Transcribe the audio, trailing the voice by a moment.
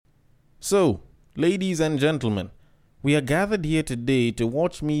So, ladies and gentlemen, we are gathered here today to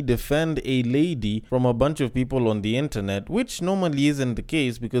watch me defend a lady from a bunch of people on the internet, which normally isn't the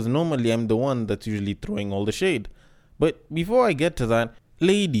case because normally I'm the one that's usually throwing all the shade. But before I get to that,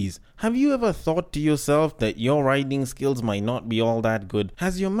 ladies, have you ever thought to yourself that your writing skills might not be all that good?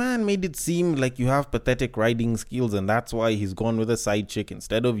 Has your man made it seem like you have pathetic writing skills and that's why he's gone with a side chick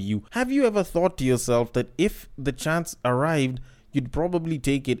instead of you? Have you ever thought to yourself that if the chance arrived, you'd probably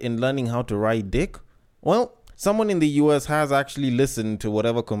take it in learning how to write dick? Well, someone in the US has actually listened to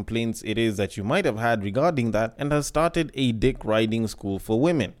whatever complaints it is that you might have had regarding that and has started a dick writing school for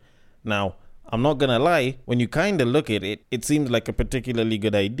women. Now, I'm not gonna lie, when you kinda look at it, it seems like a particularly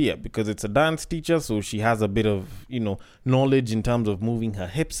good idea because it's a dance teacher, so she has a bit of, knowledge in terms of moving her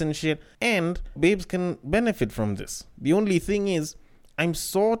hips and shit, and babes can benefit from this. The only thing is, I'm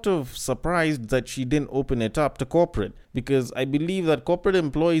sort of surprised that she didn't open it up to corporate because I believe that corporate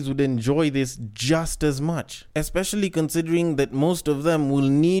employees would enjoy this just as much, especially considering that most of them will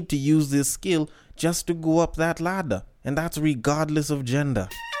need to use this skill just to go up that ladder, and that's regardless of gender.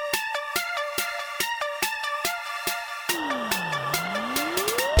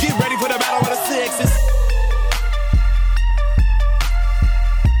 Get ready for the battle of the sexes.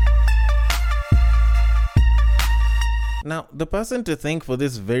 Now, the person to thank for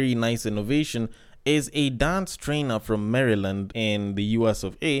this very nice innovation is a dance trainer from Maryland in the US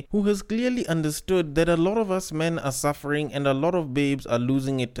of A who has clearly understood that a lot of us men are suffering and a lot of babes are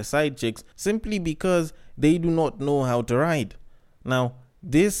losing it to side chicks simply because they do not know how to ride. Now,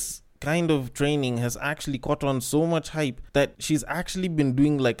 this kind of training has actually caught on so much hype that she's actually been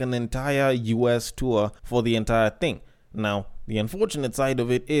doing like an entire US tour for the entire thing. Now, the unfortunate side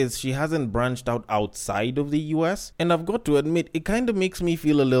of it is she hasn't branched out outside of the US, and I've got to admit it kind of makes me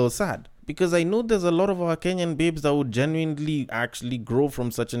feel a little sad because I know there's a lot of our Kenyan babes that would genuinely actually grow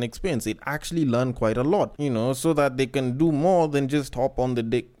from such an experience. They'd actually learn quite a lot, so that they can do more than just hop on the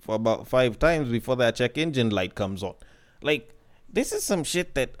dick for about 5 times before that check engine light comes on. Like, this is some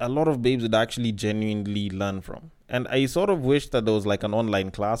shit that a lot of babes would actually genuinely learn from. And I sort of wish that there was like an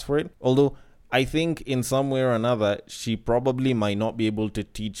online class for it. Although I think in some way or another, she probably might not be able to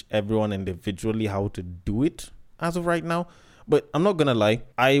teach everyone individually how to do it as of right now. But I'm not gonna lie,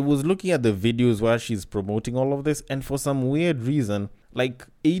 I was looking at the videos where she's promoting all of this, and for some weird reason, like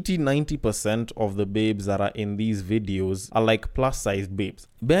 80-90% of the babes that are in these videos are like plus-sized babes.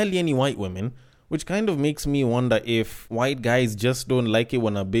 Barely any white women, which kind of makes me wonder if white guys just don't like it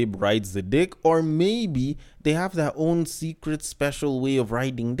when a babe rides the dick, or maybe they have their own secret special way of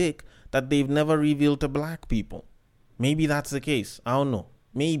riding dick that they've never revealed to black people. Maybe that's the case. I don't know.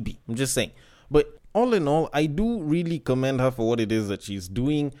 Maybe. I'm just saying. But all in all, I do really commend her for what it is that she's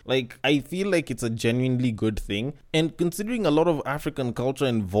doing. Like, I feel like it's a genuinely good thing. And considering a lot of African culture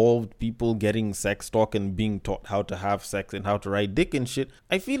involved people getting sex talk and being taught how to have sex and how to ride dick and shit,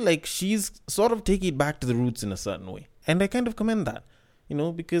 I feel like she's sort of taking it back to the roots in a certain way. And I kind of commend that,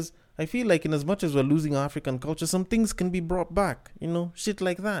 because I feel like in as much as we're losing our African culture, some things can be brought back, shit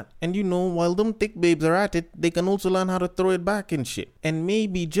like that. And while them thick babes are at it, they can also learn how to throw it back and shit. And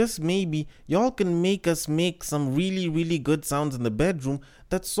maybe, just maybe, y'all can make us make some really, really good sounds in the bedroom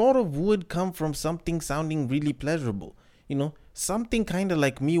that sort of would come from something sounding really pleasurable. Something kind of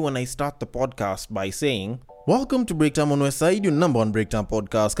like me when I start the podcast by saying, welcome to Breakdown on Westside, your number one breakdown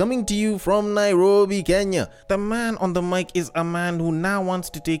podcast, coming to you from Nairobi, Kenya. The man on the mic is a man who now wants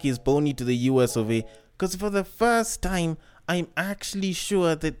to take his pony to the US of A, because for the first time, I'm actually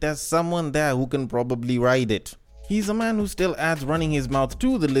sure that there's someone there who can probably ride it. He's a man who still adds running his mouth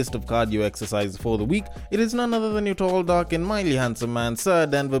to the list of cardio exercises for the week. It is none other than your tall, dark, and mildly handsome man, Sir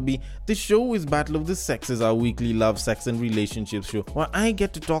Denver B. The show is Battle of the Sexes, our weekly love, sex, and relationships show, where I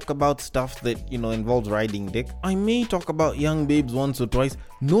get to talk about stuff that, involves riding dick. I may talk about young babes once or twice.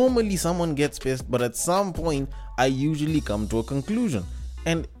 Normally someone gets pissed, but at some point, I usually come to a conclusion.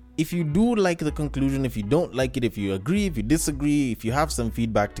 And if you do like the conclusion, if you don't like it, if you agree, if you disagree, if you have some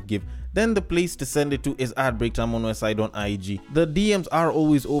feedback to give, then the place to send it to is at Breakdown on Westside on IG. The DMs are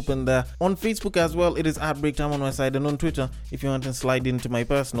always open there. On Facebook as well, it is at Breakdown on Westside, and on Twitter, if you want to slide into my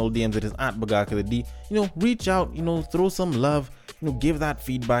personal DMs, it is at Bagaka the D. Reach out, throw some love, give that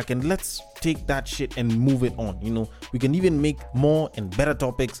feedback, and let's take that shit and move it on. We can even make more and better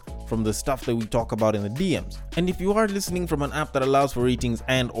topics from the stuff that we talk about in the DMs. And if you are listening from an app that allows for ratings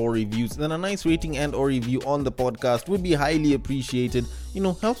and or reviews, then a nice rating and or review on the podcast would be highly appreciated.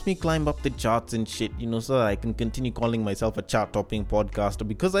 Helps me climb up the charts and shit, so that I can continue calling myself a chart-topping podcaster,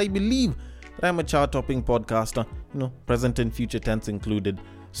 because I believe that I'm a chart-topping podcaster, present and future tense included.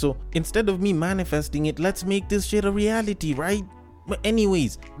 So instead of me manifesting it, let's make this shit a reality, right? But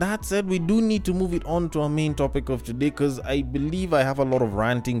anyways, that said, we do need to move it on to our main topic of today, because I believe I have a lot of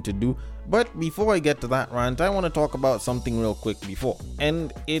ranting to do. But before I get to that rant, I want to talk about something real quick before.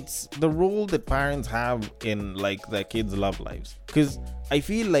 And it's the role that parents have in like their kids' love lives. Because I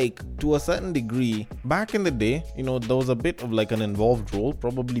feel like to a certain degree, back in the day, there was a bit of like an involved role,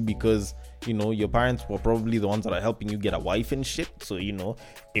 probably because your parents were probably the ones that are helping you get a wife and shit. So,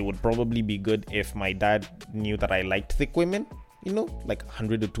 it would probably be good if my dad knew that I liked thick women, like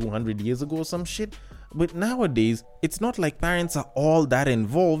 100 or 200 years ago or some shit. But nowadays, it's not like parents are all that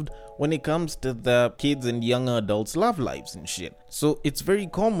involved when it comes to the kids and younger adults' love lives and shit. So it's very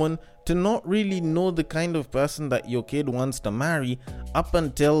common to not really know the kind of person that your kid wants to marry up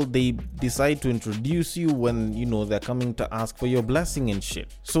until they decide to introduce you when, they're coming to ask for your blessing and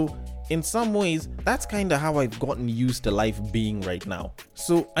shit. So in some ways, that's kind of how I've gotten used to life being right now.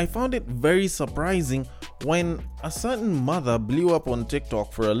 So I found it very surprising when a certain mother blew up on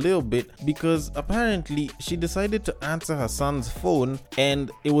TikTok for a little bit because apparently she decided to answer her son's phone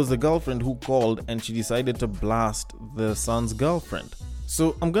and it was the girlfriend who called, and she decided to blast the son's girlfriend.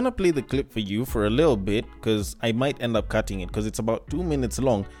 So I'm gonna play the clip for you for a little bit because I might end up cutting it because it's about 2 minutes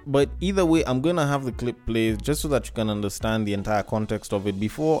long. But either way, I'm gonna have the clip play just so that you can understand the entire context of it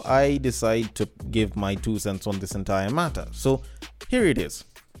before I decide to give my 2 cents on this entire matter. So here it is.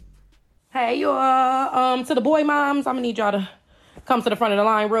 Hey, y'all, to the boy moms, I'm gonna need y'all to come to the front of the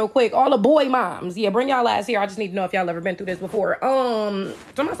line real quick. All the boy moms, yeah, bring y'all ass here. I just need to know if y'all ever been through this before. So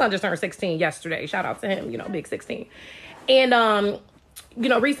my son just turned 16 yesterday. Shout out to him, big 16. And,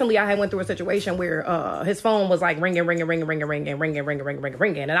 recently I had went through a situation where his phone was like ringing. And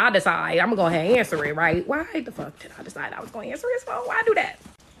I decided I'm gonna go ahead and answer it, right? Why the fuck did I decide I was gonna answer his phone? Why I do that?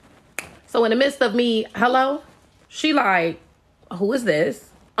 So in the midst of me, hello? She like, who is this?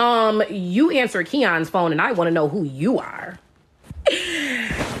 You answered Keon's phone and I want to know who you are.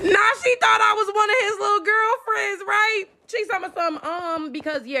 Now she thought I was one of his little girlfriends, right? She said something,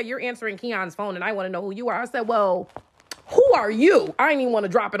 because yeah, you're answering Keon's phone and I want to know who you are. I said, well, who are you? I didn't even want to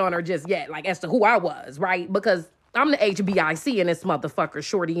drop it on her just yet, like as to who I was, right? Because I'm the HBIC in this motherfucker,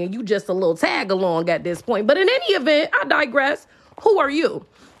 shorty, and you just a little tag along at this point. But in any event, I digress. Who are you?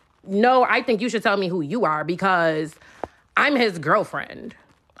 No, I think you should tell me who you are because I'm his girlfriend.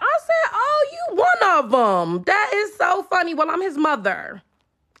 I said, oh, you one of them. That is so funny. Well, I'm his mother.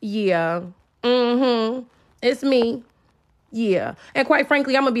 Yeah. It's me. Yeah. And quite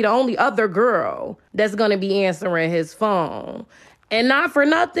frankly, I'm going to be the only other girl that's going to be answering his phone. And not for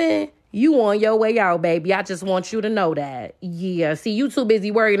nothing, you on your way out, baby. I just want you to know that. Yeah. See, you too busy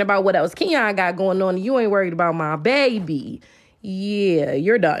worrying about what else Keon got going on. And you ain't worried about my baby. Yeah,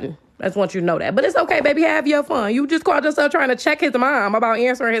 you're done. I just want you to know that. But it's okay, baby. Have your fun. You just called yourself trying to check his mom about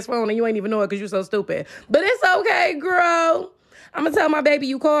answering his phone and you ain't even know it because you're so stupid. But it's okay, girl. I'm going to tell my baby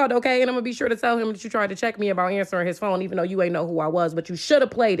you called, okay? And I'm going to be sure to tell him that you tried to check me about answering his phone, even though you ain't know who I was. But you should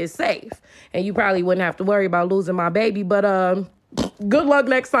have played it safe. And you probably wouldn't have to worry about losing my baby. But good luck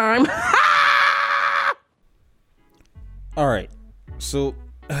next time. All right. So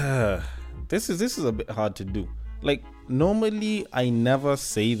this is a bit hard to do. Like, normally I never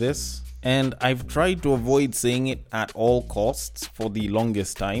say this, and I've tried to avoid saying it at all costs for the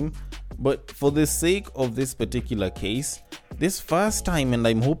longest time. But for the sake of this particular case, this first time, and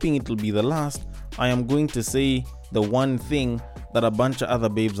I'm hoping it'll be the last, I am going to say the one thing that a bunch of other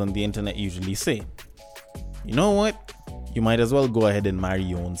babes on the internet usually say. You know what? You might as well go ahead and marry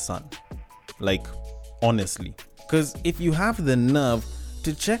your own son. Like, honestly. Because if you have the nerve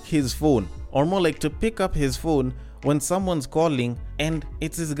to check his phone, or more like to pick up his phone when someone's calling and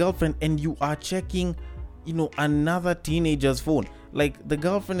it's his girlfriend and you are checking, another teenager's phone. Like, the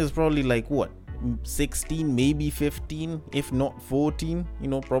girlfriend is probably like, what, 16, maybe 15, if not 14,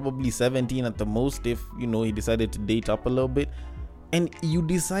 probably 17 at the most if, he decided to date up a little bit. And you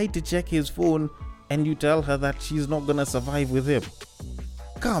decide to check his phone and you tell her that she's not gonna survive with him.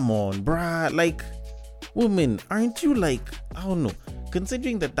 Come on, bruh. Like, women, aren't you like, I don't know.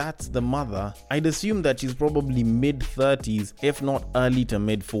 Considering that that's the mother, I'd assume that she's probably mid-30s, if not early to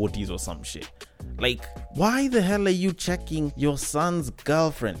mid-40s or some shit. Like, why the hell are you checking your son's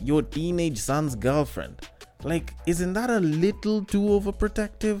girlfriend, your teenage son's girlfriend? Like, isn't that a little too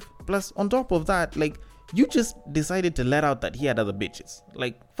overprotective? Plus, on top of that, like, you just decided to let out that he had other bitches.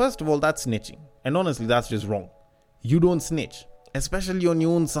 Like, first of all, that's snitching. And honestly, that's just wrong. You don't snitch, especially on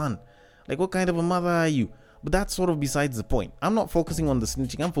your own son. Like, what kind of a mother are you? But that's sort of besides the point. I'm not focusing on the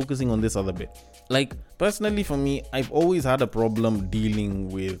snitching, I'm focusing on this other bit. Like, personally for me, I've always had a problem dealing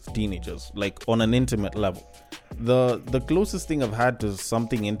with teenagers, like on an intimate level. The closest thing I've had to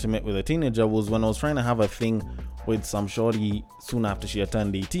something intimate with a teenager was when I was trying to have a thing with some shorty soon after she had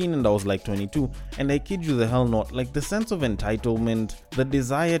turned 18 and I was like 22. And I kid you the hell not, like the sense of entitlement, the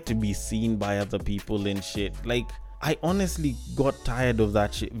desire to be seen by other people and shit, like I honestly got tired of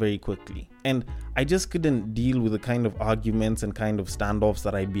that shit very quickly. And I just couldn't deal with the kind of arguments and kind of standoffs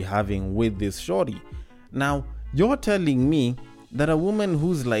that I'd be having with this shorty. Now, you're telling me that a woman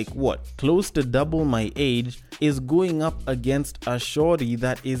who's like, what, close to double my age is going up against a shorty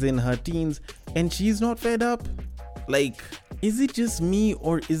that is in her teens and she's not fed up? Like, is it just me,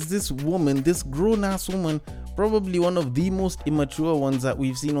 or is this woman, this grown-ass woman, probably one of the most immature ones that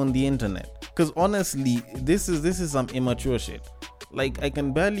we've seen on the internet? Because honestly, this is some immature shit. Like, I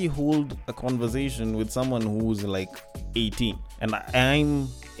can barely hold a conversation with someone who's like 18 and I'm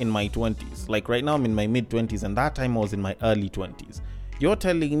in my 20s. Like right now I'm in my mid 20s and that time I was in my early 20s. You're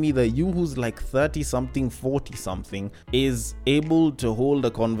telling me that you who's like 30 something, 40 something is able to hold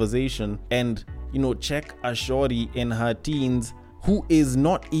a conversation and, you know, check a shorty in her teens who is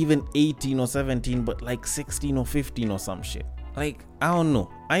not even 18 or 17 but like 16 or 15 or some shit. Like, I don't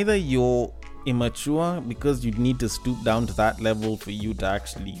know. Either you're immature because you need to stoop down to that level for you to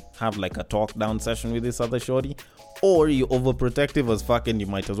actually have like a talk down session with this other shorty, or you're overprotective as fuck and you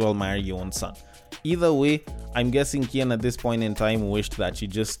might as well marry your own son. Either way, I'm guessing Kian at this point in time wished that she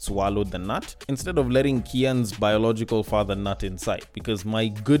just swallowed the nut instead of letting Kian's biological father nut inside, because my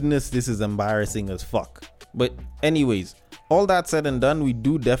goodness, this is embarrassing as fuck. But anyways, all that said and done, we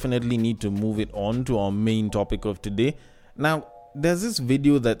do definitely need to move it on to our main topic of today. Now, there's this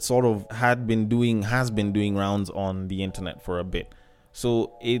video that sort of has been doing rounds on the internet for a bit.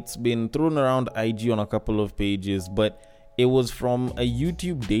 So it's been thrown around IG on a couple of pages, but it was from a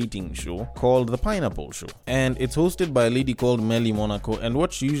YouTube dating show called The Pineapple Show. And it's hosted by a lady called Melly Monaco. And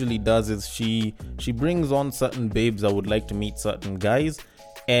what she usually does is she brings on certain babes that would like to meet certain guys.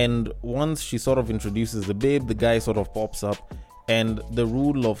 And once she sort of introduces the babe, the guy sort of pops up. And the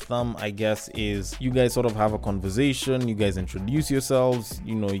rule of thumb, I guess, is you guys sort of have a conversation, you guys introduce yourselves,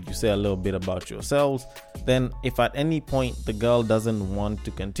 you know, you say a little bit about yourselves. Then if at any point the girl doesn't want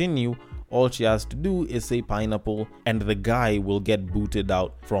to continue, all she has to do is say pineapple and the guy will get booted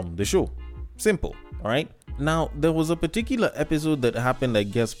out from the show. Simple, all right? Now, there was a particular episode that happened, I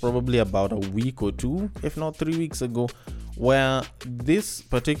guess, probably about a week or two, if not 3 weeks ago, where this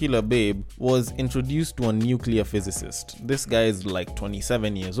particular babe was introduced to a nuclear physicist. This guy is like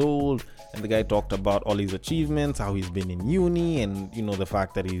 27 years old, and the guy talked about all his achievements, how he's been in uni, and, you know, the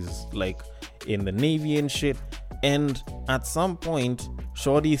fact that he's like in the Navy and shit. And at some point,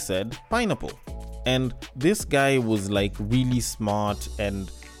 shorty said pineapple. And this guy was like really smart,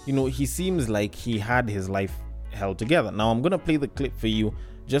 and, you know, he seems like he had his life held together. Now, I'm gonna play the clip for you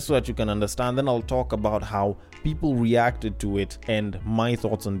just so that you can understand. Then I'll talk about how people reacted to it and my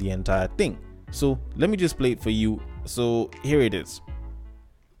thoughts on the entire thing. So let me just play it for you. So here it is.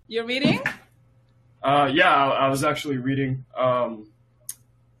 You're reading? Yeah, I was actually reading.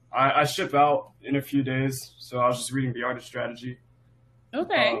 I ship out in a few days, so I was just reading The Art of Strategy.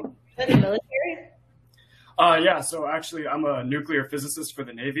 Okay. For the military? Yeah, so actually I'm a nuclear physicist for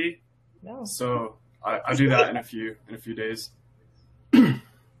the Navy. No. So I do that in a few days.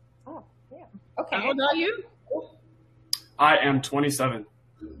 Oh, yeah. Okay. How old are you? I am 27.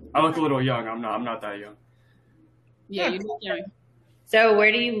 I look a little young. I'm not that young. Yeah, you look young. So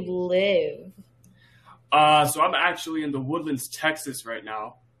where do you live? So I'm actually in the Woodlands, Texas right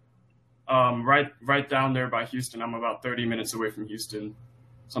now. Right down there by Houston. I'm about 30 minutes away from Houston.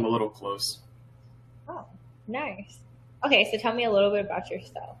 So I'm a little close. Oh, nice. Okay, so tell me a little bit about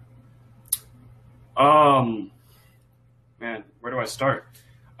yourself. Man, where do I start?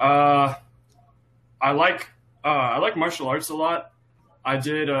 I like martial arts a lot. I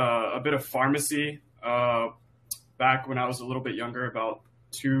did a bit of pharmacy back when I was a little bit younger, about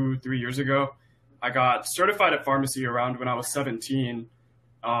 2-3 years ago. I got certified at pharmacy around when I was 17.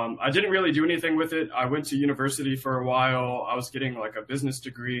 I didn't really do anything with it. I went to university for a while. I was getting like a business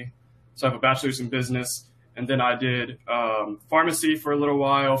degree. So I have a bachelor's in business. And then I did pharmacy for a little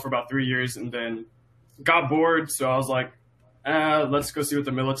while, for about 3 years, and then got bored. So I was like, let's go see what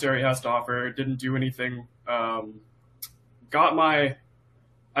the military has to offer. Didn't do anything. I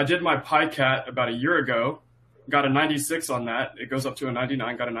did my PICAT about a year ago. Got a 96 on that. It goes up to a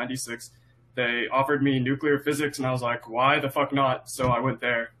 99, got a 96. They offered me nuclear physics, and I was like, why the fuck not? So I went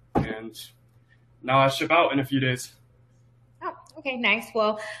there, and now I ship out in a few days. Oh, okay, nice.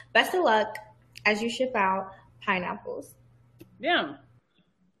 Well, best of luck. as you ship out pineapples. Damn.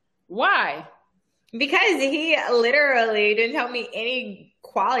 Why? Because he literally didn't tell me any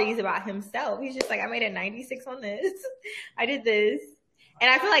qualities about himself. He's just like, I made a 96 on this. I did this. And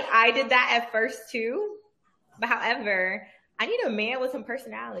I feel like I did that at first too. But however, I need a man with some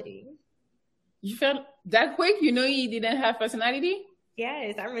personality. You felt that quick? You know you didn't have personality?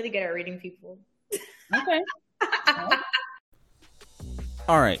 Yes, I'm really good at reading people. Okay.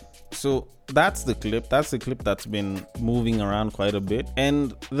 All right, so that's the clip. That's the clip that's been moving around quite a bit.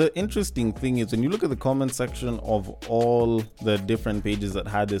 And the interesting thing is when you look at the comment section of all the different pages that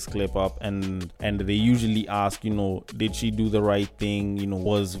had this clip up, and they usually ask, you know, did she do the right thing? You know,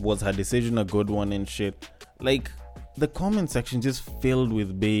 was her decision a good one and shit? Like, the comment section just filled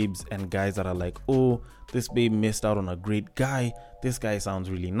with babes and guys that are like, oh, this babe missed out on a great guy. This guy sounds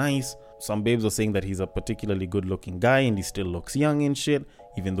really nice. Some babes are saying that he's a particularly good looking guy and he still looks young and shit,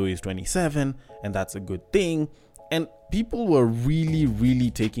 even though he's 27, and that's a good thing. And people were really,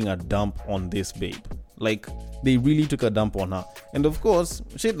 really taking a dump on this babe. Like, they really took a dump on her. And of course,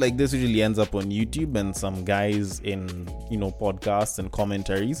 shit like this usually ends up on YouTube, and some guys in, you know, podcasts and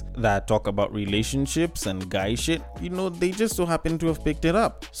commentaries that talk about relationships and guy shit, you know, they just so happen to have picked it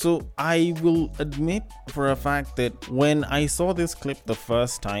up. So I will admit for a fact that when I saw this clip the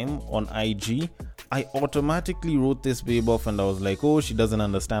first time on IG, I automatically wrote this babe off, and I was like, oh, she doesn't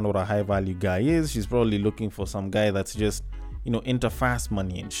understand what a high value guy is. She's probably looking for some guy that's just, you know, into fast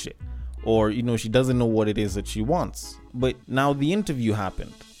money and shit. Or, you know, she doesn't know what it is that she wants. But now the interview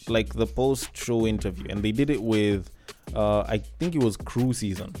happened, like the post-show interview, and they did it with, I think it was Crew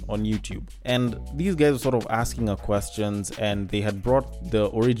Season on YouTube. And these guys were sort of asking her questions, and they had brought the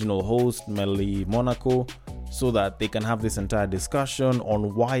original host, Melly Monaco, so that they can have this entire discussion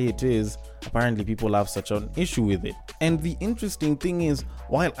on why it is apparently people have such an issue with it. And the interesting thing is,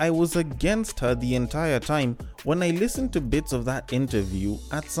 while I was against her the entire time, when I listened to bits of that interview,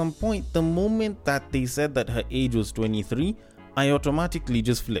 at some point, the moment that they said that her age was 23, I automatically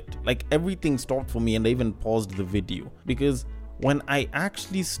just flipped. Like, everything stopped for me, and I even paused the video. Because when I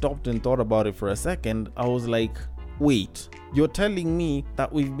actually stopped and thought about it for a second, I was like, wait, you're telling me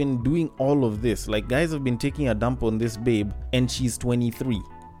that we've been doing all of this, like guys have been taking a dump on this babe and she's 23.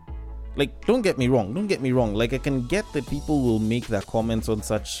 Like, don't get me wrong, like, I can get that people will make their comments on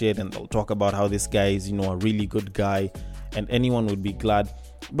such shit and they'll talk about how this guy is, you know, a really good guy and anyone would be glad.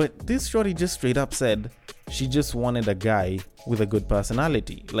 But this shorty just straight up said she just wanted a guy with a good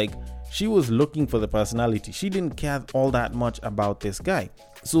personality. Like, she was looking for the personality. She didn't care all that much about this guy.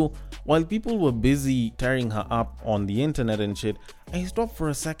 So while people were busy tearing her up on the internet and shit, I stopped for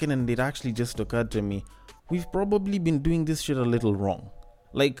a second and it actually just occurred to me, we've probably been doing this shit a little wrong.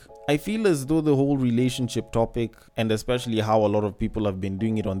 Like, I feel as though the whole relationship topic, and especially how a lot of people have been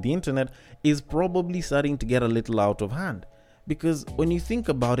doing it on the internet, is probably starting to get a little out of hand. Because when you think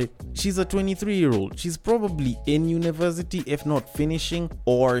about it, she's a 23-year-old. She's probably in university, if not finishing,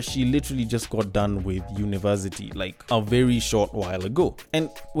 or she literally just got done with university like a very short while ago. And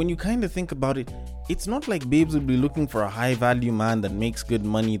when you kind of think about it, it's not like babes would be looking for a high value man that makes good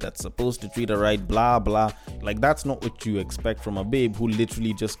money, that's supposed to treat her right, blah blah. Like, that's not what you expect from a babe who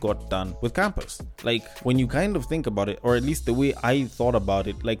literally just got done with campus. Like, when you kind of think about it, or at least the way I thought about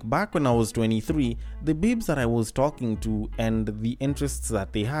it, like back when I was 23, the babes that I was talking to and the interests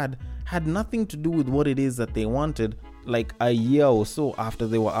that they had nothing to do with what it is that they wanted, like a year or so after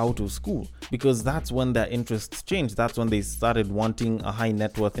they were out of school, because that's when their interests changed. That's when they started wanting a high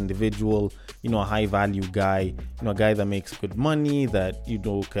net worth individual, you know, a high value guy, you know, a guy that makes good money, that, you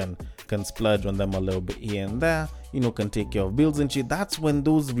know, can splurge on them a little bit here and there, you know, can take care of bills and shit. That's when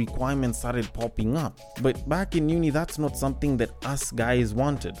those requirements started popping up. But back in uni, that's not something that us guys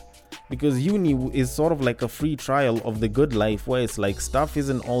wanted. Because uni is sort of like a free trial of the good life, where it's like stuff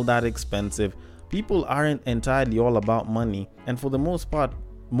isn't all that expensive. People aren't entirely all about money. And for the most part,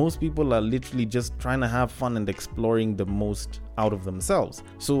 most people are literally just trying to have fun and exploring the most out of themselves.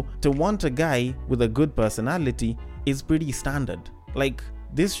 So to want a guy with a good personality is pretty standard. Like,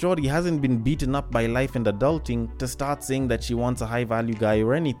 this shorty hasn't been beaten up by life and adulting to start saying that she wants a high value guy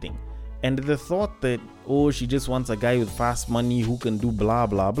or anything. And the thought that, oh, she just wants a guy with fast money who can do blah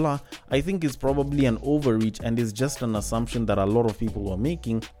blah blah, I think is probably an overreach and is just an assumption that a lot of people were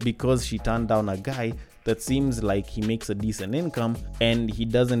making, because she turned down a guy that seems like he makes a decent income and he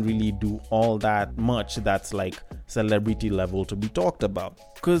doesn't really do all that much that's like celebrity level to be talked about.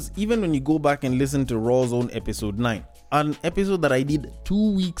 Because even when you go back and listen to Raw Zone episode 9, an episode that I did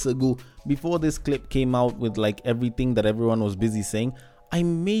 2 weeks ago before this clip came out with like everything that everyone was busy saying, I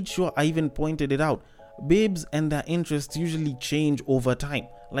made sure I even pointed it out. Babes and their interests usually change over time.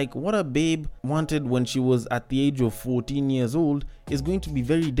 Like, what a babe wanted when she was at the age of 14 years old is going to be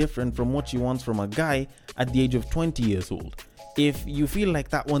very different from what she wants from a guy at the age of 20 years old. If you feel like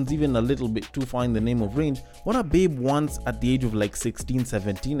that one's even a little bit too far in the name of range, what a babe wants at the age of like 16,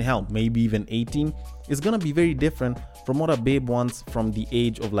 17, hell, maybe even 18 is gonna be very different from what a babe wants from the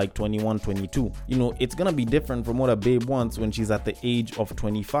age of like 21, 22. You know, it's gonna be different from what a babe wants when she's at the age of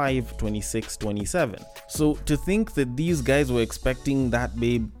 25, 26, 27. So to think that these guys were expecting that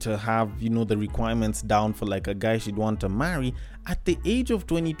babe to have, you know, the requirements down for like a guy she'd want to marry at the age of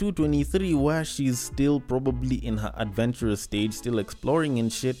 22, 23, where she's still probably in her adventurous stage, still exploring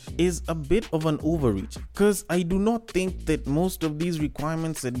and shit, is a bit of an overreach. Because I do not think that most of these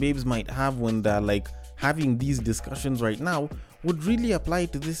requirements that babes might have when they're like having these discussions right now would really apply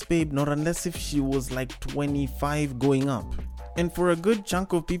to this babe, not unless if she was like 25 going up. And for a good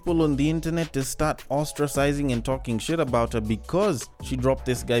chunk of people on the internet to start ostracizing and talking shit about her because she dropped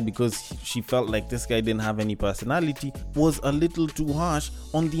this guy because she felt like this guy didn't have any personality was a little too harsh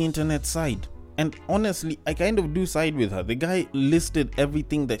on the internet side. And honestly, I kind of do side with her. The guy listed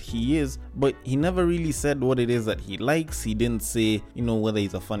everything that he is, but he never really said what it is that he likes. He didn't say, you know, whether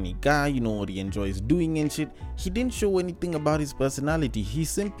he's a funny guy, you know, what he enjoys doing and shit. He didn't show anything about his personality. He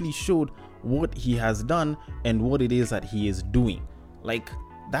simply showed what he has done and what it is that he is doing. Like,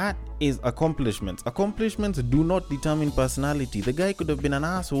 that is accomplishments. Accomplishments do not determine personality. The guy could have been an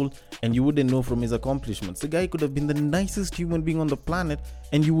asshole and you wouldn't know from his accomplishments. The guy could have been the nicest human being on the planet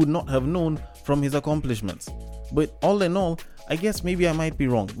and you would not have known from his accomplishments. But all in all, I guess maybe I might be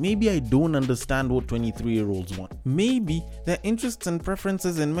wrong. Maybe I don't understand what 23-year-olds want. Maybe their interests and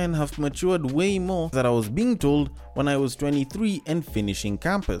preferences in men have matured way more than I was being told when I was 23 and finishing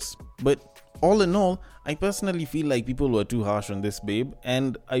campus. But all in all, I personally feel like people were too harsh on this babe,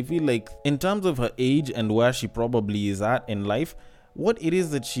 and I feel like in terms of her age and where she probably is at in life, what it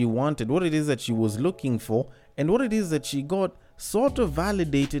is that she wanted, what it is that she was looking for, and what it is that she got sort of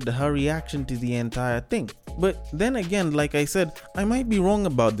validated her reaction to the entire thing. But then again, like I said, I might be wrong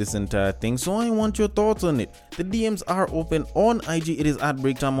about this entire thing, so I want your thoughts on it. The DMs are open. On IG, it is at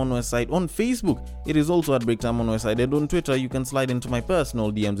Breaktime on Westside. On Facebook, it is also at Breaktime on Westside. And on Twitter, you can slide into my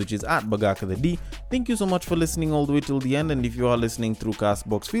personal DMs, which is at Bagaka the D. Thank you so much for listening all the way till the end, and if you are listening through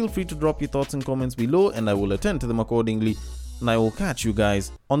Castbox, feel free to drop your thoughts and comments below, and I will attend to them accordingly. And I will catch you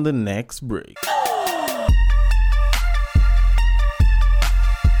guys on the next break.